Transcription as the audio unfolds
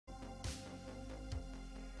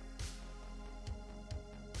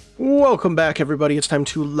Welcome back, everybody. It's time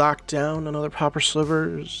to lock down another Pauper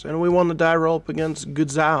Slivers, and we won the die roll up against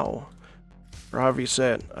Goodzao. Or however you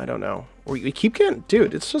say it, I don't know. We keep getting,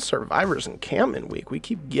 dude, it's just Survivors encampment week. We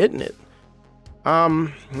keep getting it.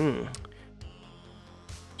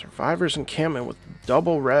 Survivors encampment with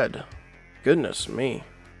double red. Goodness me.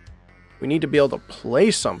 We need to be able to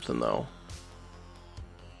play something, though.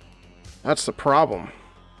 That's the problem.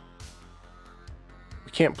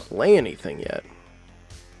 We can't play anything yet.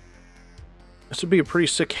 This would be a pretty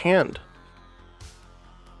sick hand.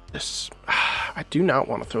 This, I do not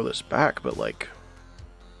want to throw this back, but like,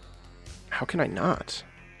 how can I not?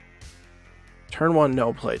 Turn 1,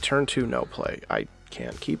 no play. Turn 2, no play. I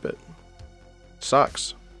can't keep it.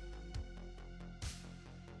 Sucks.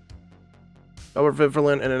 Double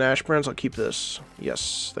Virulent and an Ashburns. I'll keep this.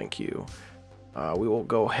 Yes, thank you. We will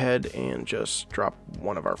go ahead and just drop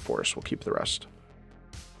one of our force. We'll keep the rest.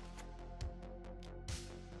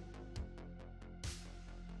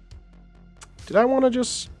 Did I want to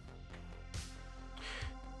just...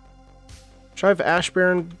 Should I have Ash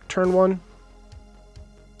Baron turn 1?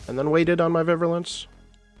 And then waited on my Virulence?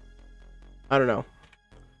 I don't know.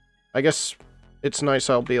 I guess it's nice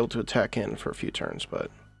I'll be able to attack in for a few turns, but...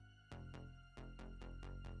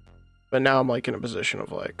 But now I'm like in a position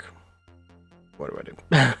of like... What do I do?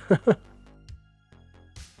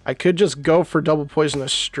 I could just go for double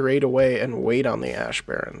poisonous straight away and wait on the Ash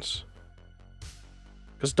Barons.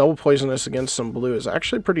 Because double poisonous against some blue is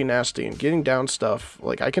actually pretty nasty, and getting down stuff,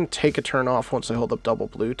 like I can take a turn off once I hold up double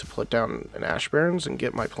blue to put down an Ash Barons and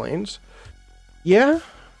get my planes. Yeah,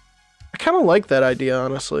 I kind of like that idea,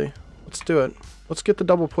 honestly. Let's do it. Let's get the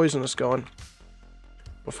double poisonous going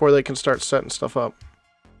before they can start setting stuff up.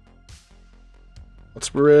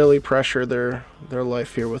 Let's really pressure their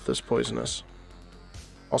life here with this poisonous.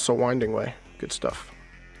 Also Winding Way, good stuff.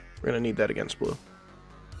 We're gonna need that against blue.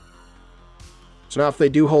 So now if they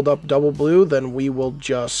do hold up double blue, then we will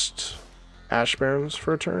just Ash Barons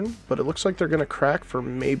for a turn. But it looks like they're going to crack for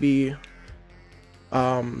maybe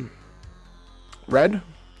red.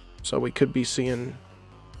 So we could be seeing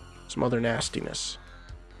some other nastiness.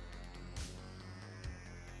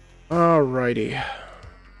 Alrighty.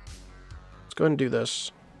 Let's go ahead and do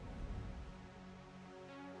this.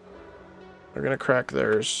 They're going to crack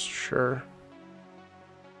theirs, sure.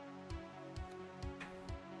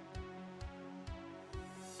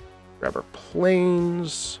 Grab our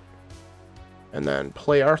planes, and then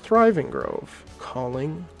play our Thriving Grove,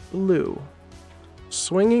 calling blue.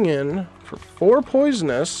 Swinging in for 4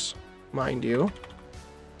 poisonous, mind you.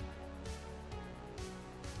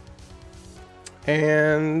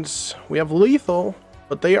 And we have lethal,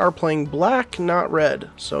 but they are playing black, not red,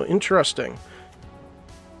 so interesting.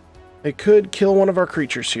 They could kill one of our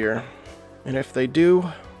creatures here, and if they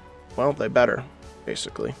do, well, they better,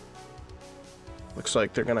 basically. Looks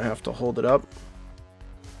like they're going to have to hold it up.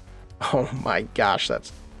 Oh my gosh,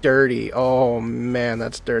 that's dirty. Oh man,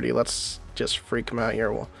 that's dirty. Let's just freak them out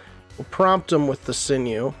here. We'll prompt them with the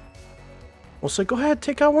sinew. We'll say, go ahead,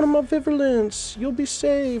 take out one of my Virulents. You'll be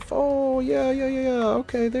safe. Oh, yeah.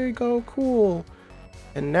 Okay, there you go. Cool.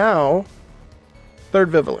 And now, 3rd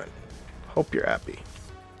Virulent. Hope you're happy.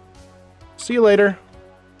 See you later.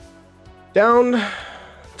 Down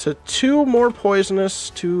to 2 more poisonous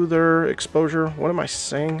to their exposure. What am I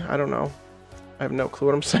saying? I don't know. I have no clue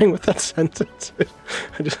what I'm saying with that sentence.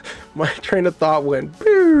 My train of thought went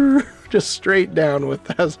just straight down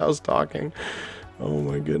with as I was talking. Oh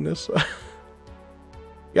my goodness. You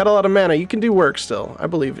got a lot of mana. You can do work still. I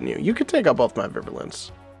believe in you. You can take out both my Virulents.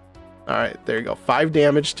 Alright, there you go. 5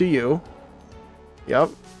 damage to you. Yep.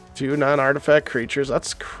 2 non-artifact creatures.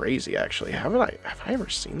 That's crazy, actually. Have I ever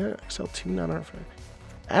seen that? Exile 2 non-artifact.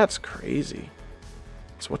 That's crazy.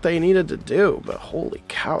 It's what they needed to do, but holy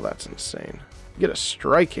cow, that's insane. We get a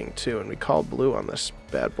striking, too, and we called blue on this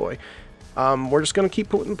bad boy. We're just going to keep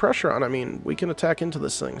putting pressure on. I mean, we can attack into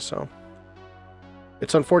this thing, so...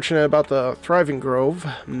 It's unfortunate about the Thriving Grove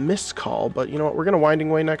miscall, but you know what? We're going to Winding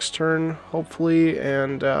Way next turn, hopefully,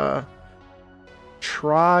 and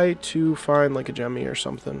try to find, like, a Gemmy or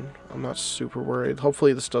something. I'm not super worried.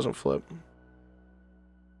 Hopefully this doesn't flip.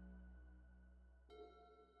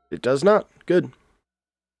 It does not. Good.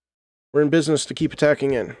 We're in business to keep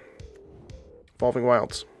attacking in. Evolving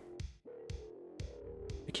Wilds.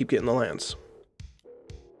 They keep getting the lands.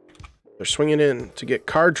 They're swinging in to get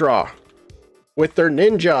card draw with their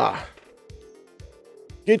ninja.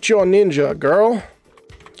 Get your ninja, girl.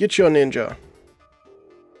 Get your ninja.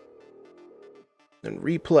 Then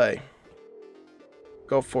replay.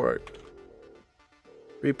 Go for it.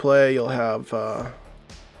 Replay, you'll have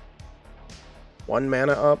 1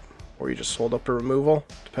 mana up, or you just hold up a removal,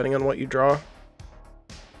 depending on what you draw.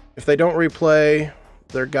 If they don't replay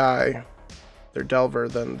their guy, their Delver,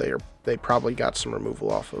 then they probably got some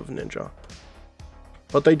removal off of Ninja.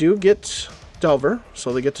 But they do get Delver,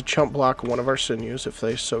 so they get to chump block one of our Sinews if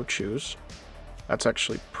they so choose. That's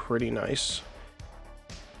actually pretty nice.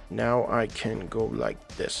 Now I can go like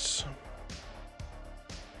this.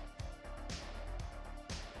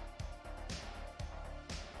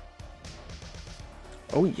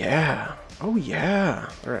 Oh yeah. Oh yeah.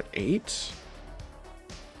 They're at 8.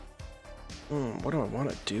 What do I want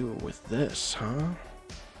to do with this, huh?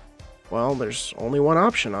 Well, there's only one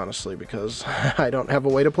option, honestly, because I don't have a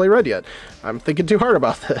way to play red yet. I'm thinking too hard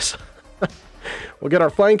about this. We'll get our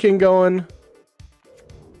flanking going,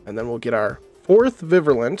 and then we'll get our 4th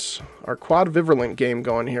Virulent, our quad Virulent game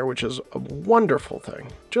going here, which is a wonderful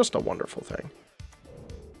thing. Just a wonderful thing.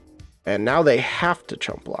 And now they have to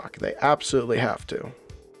chump block. They absolutely have to.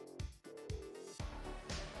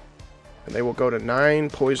 And they will go to 9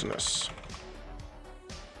 poisonous.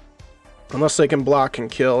 Unless they can block and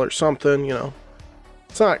kill or something, you know.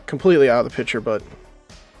 It's not completely out of the picture, but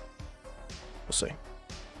we'll see.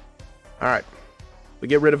 Alright. We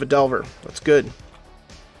get rid of a Delver. That's good.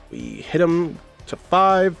 We hit him to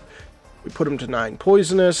 5. We put him to 9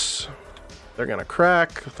 poisonous. They're gonna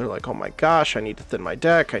crack. They're like, oh my gosh, I need to thin my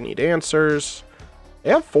deck. I need answers.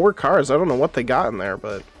 They have 4 cards. I don't know what they got in there,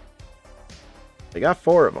 but they got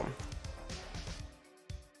 4 of them.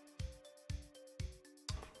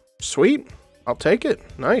 Sweet. I'll take it.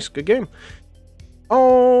 Nice. Good game.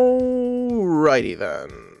 Alrighty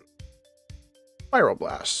then. Spiral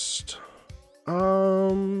Blast.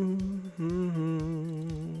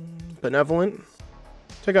 Benevolent.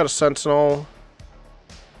 Take out a Sentinel.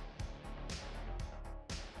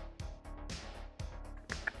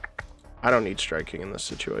 I don't need striking in this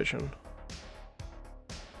situation.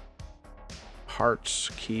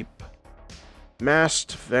 Hearts. Keep.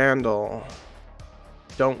 Masked Vandal.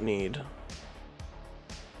 Don't need.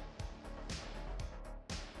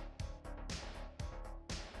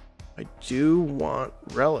 I do want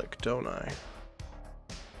Relic, don't I?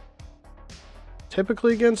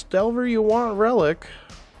 Typically against Delver, you want Relic.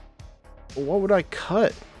 But what would I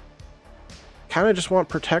cut? Kind of just want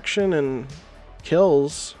protection and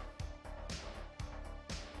kills.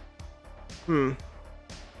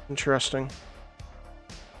 Interesting.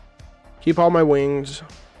 Keep all my wings.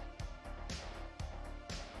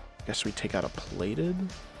 Guess we take out a plated?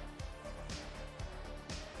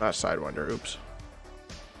 Not Sidewinder, oops.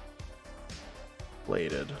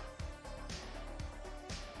 Plated.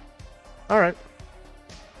 Alright.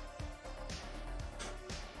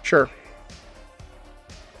 Sure.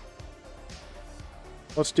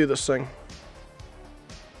 Let's do this thing.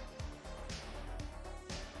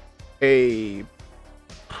 It's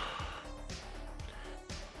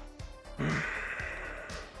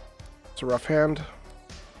a rough hand.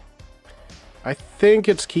 I think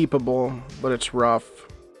it's keepable, but it's rough.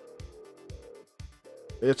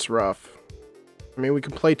 It's rough. I mean, we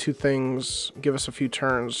can play 2 things, give us a few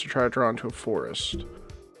turns to try to draw into a forest.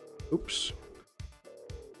 Oops.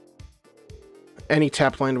 Any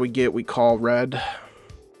tap land we get, we call red.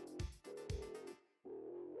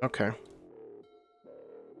 Okay.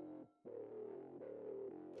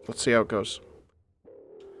 Let's see how it goes.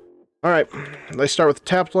 Alright, they start with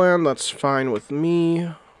tapped land, that's fine with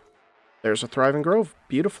me. There's a Thriving Grove.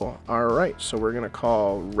 Beautiful. Alright, so we're going to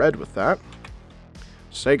call red with that.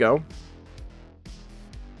 Say go.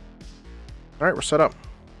 Alright, we're set up.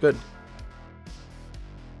 Good.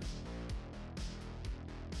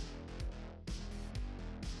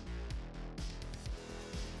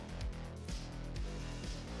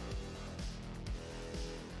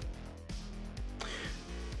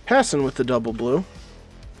 Passing with the double blue.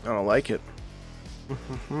 I don't like it.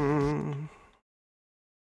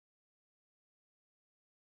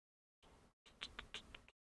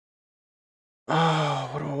 Oh,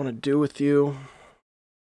 what do I want to do with you?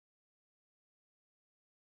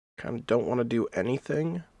 Kind of don't want to do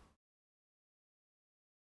anything.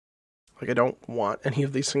 Like, I don't want any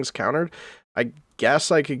of these things countered. I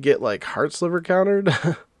guess I could get, like, Heart Sliver countered.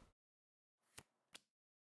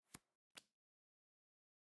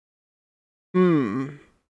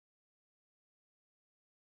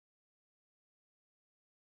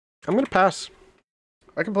 I'm gonna pass.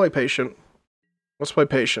 I can play patient. Let's play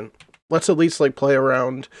patient. Let's at least, like, play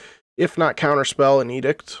around, if not counterspell and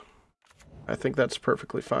edict. I think that's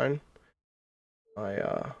perfectly fine.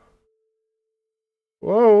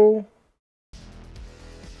 Whoa!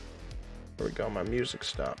 There we go, my music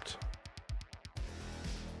stopped.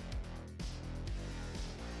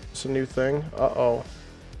 It's a new thing? Uh-oh.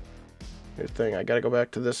 Good thing. I gotta go back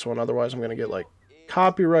to this one, otherwise I'm gonna get, like,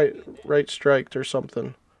 copyright striked or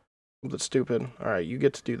something. Something stupid. Alright, you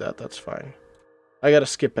get to do that. That's fine. I gotta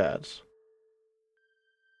skip ads.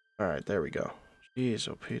 Alright, there we go. Jeez,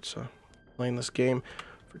 oh pizza. Playing this game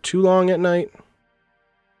for too long at night.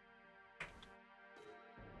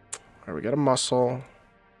 Alright, we got a muscle.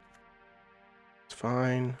 It's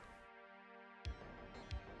fine.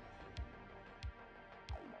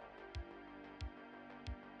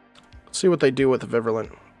 Let's see what they do with the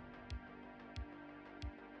Virulent.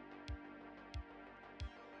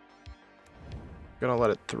 Gonna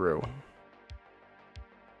let it through.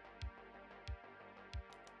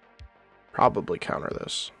 Probably counter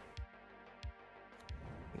this.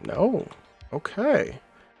 No. Okay.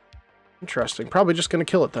 Interesting. Probably just gonna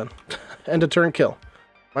kill it then. End of turn kill.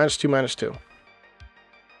 -2, -2.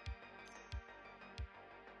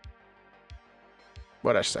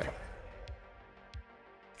 What'd I say?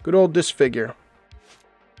 Good old disfigure.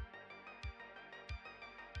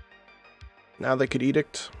 Now they could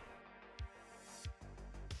edict.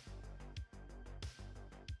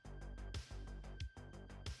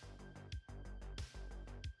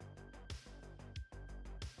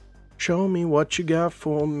 Show me what you got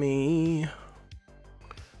for me.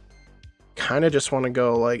 Kind of just want to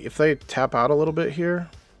go, like, if they tap out a little bit here,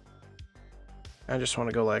 I just want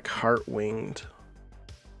to go, like, heart-winged.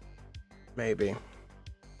 Maybe.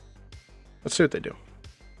 Let's see what they do.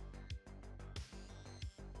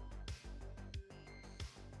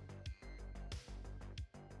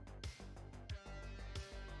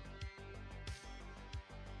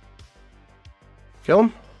 Kill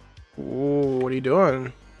him? Ooh, what are you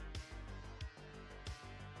doing?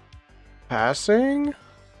 Passing?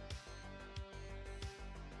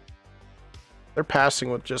 They're passing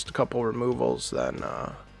with just a couple removals, then,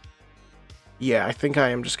 yeah, I think I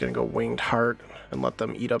am just gonna go Winged Heart and let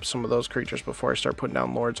them eat up some of those creatures before I start putting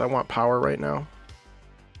down Lords. I want power right now.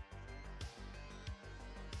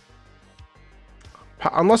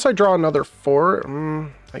 Unless I draw another 4,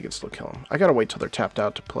 I can still kill them. I gotta wait till they're tapped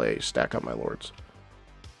out to stack up my Lords.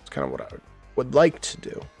 That's kind of what I would like to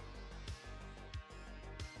do.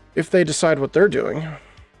 If they decide what they're doing,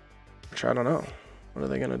 which I don't know. What are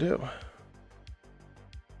they gonna do?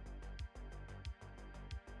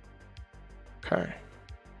 Okay.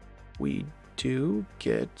 We do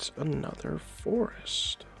get another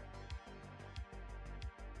forest.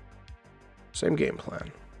 Same game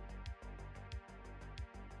plan.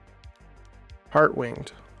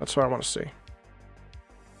 Heart-winged. That's what I want to see.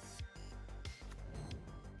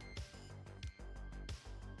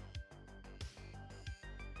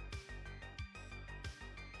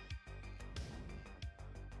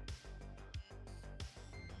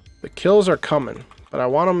 The kills are coming, but I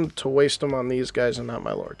want them to waste them on these guys and not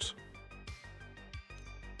my Lords.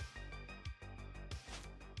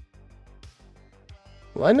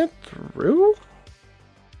 Letting it through?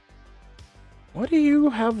 What do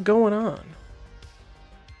you have going on?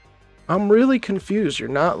 I'm really confused.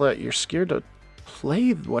 You're scared to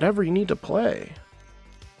play whatever you need to play.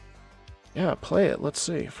 Yeah, play it. Let's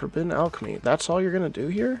see. Forbidden Alchemy. That's all you're going to do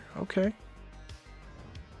here? Okay.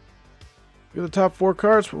 You're the top 4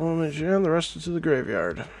 cards, but one in jam, the rest is to the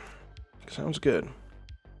graveyard. Sounds good.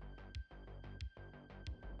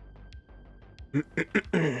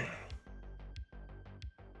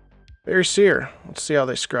 Fairy Seer. Let's see how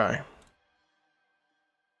they scry.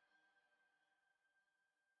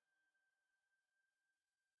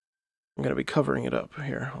 I'm going to be covering it up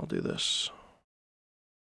here. I'll do this.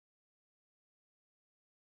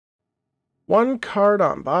 1 card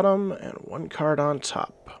on bottom and 1 card on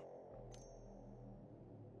top.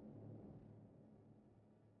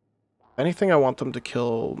 Anything I want them to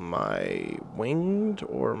kill my Winged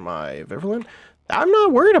or my Virulent, I'm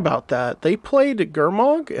not worried about that. They played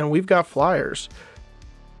Gurmag, and we've got Flyers.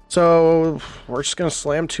 So we're just going to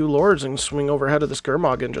slam 2 Lords and swing overhead of this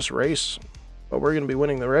Gurmag and just race. But we're going to be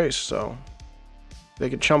winning the race, so they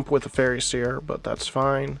could chump with a Fairy Seer, but that's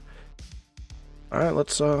fine. Alright,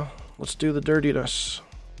 let's do the dirtiness.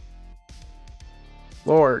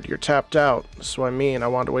 Lord, you're tapped out. This is what I mean. I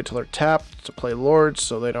wanted to wait till they're tapped to play Lords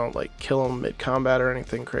so they don't, like, kill them mid-combat or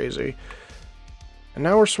anything crazy. And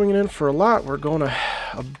now we're swinging in for a lot. We're going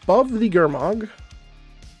above the Gurmag.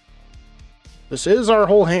 This is our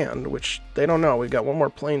whole hand, which they don't know. We've got 1 more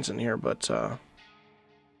planes in here, but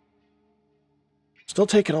still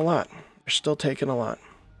taking a lot. We're still taking a lot.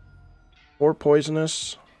 4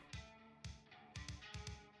 poisonous.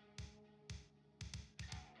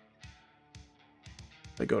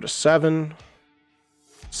 They go to 7.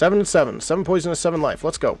 7 and 7. 7 poisonous, 7 life.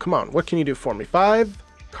 Let's go. Come on. What can you do for me? 5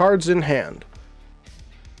 cards in hand.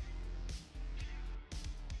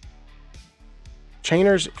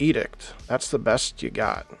 Chainer's Edict. That's the best you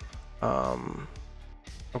got.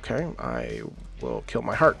 Okay, I will kill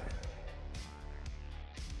my heart.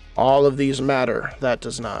 All of these matter. That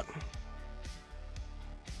does not.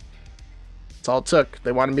 That's all it took.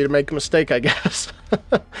 They wanted me to make a mistake, I guess.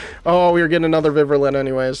 Oh, we were getting another Virulent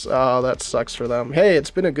anyways. Oh, that sucks for them. Hey,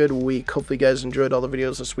 it's been a good week. Hopefully you guys enjoyed all the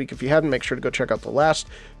videos this week. If you hadn't, make sure to go check out the last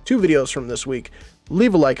 2 videos from this week.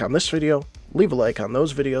 Leave a like on this video. Leave a like on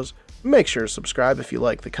those videos. Make sure to subscribe if you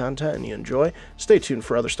like the content and you enjoy. Stay tuned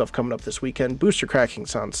for other stuff coming up this weekend. Booster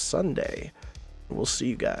crackings on Sunday. We'll see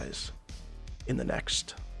you guys in the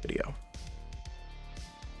next video.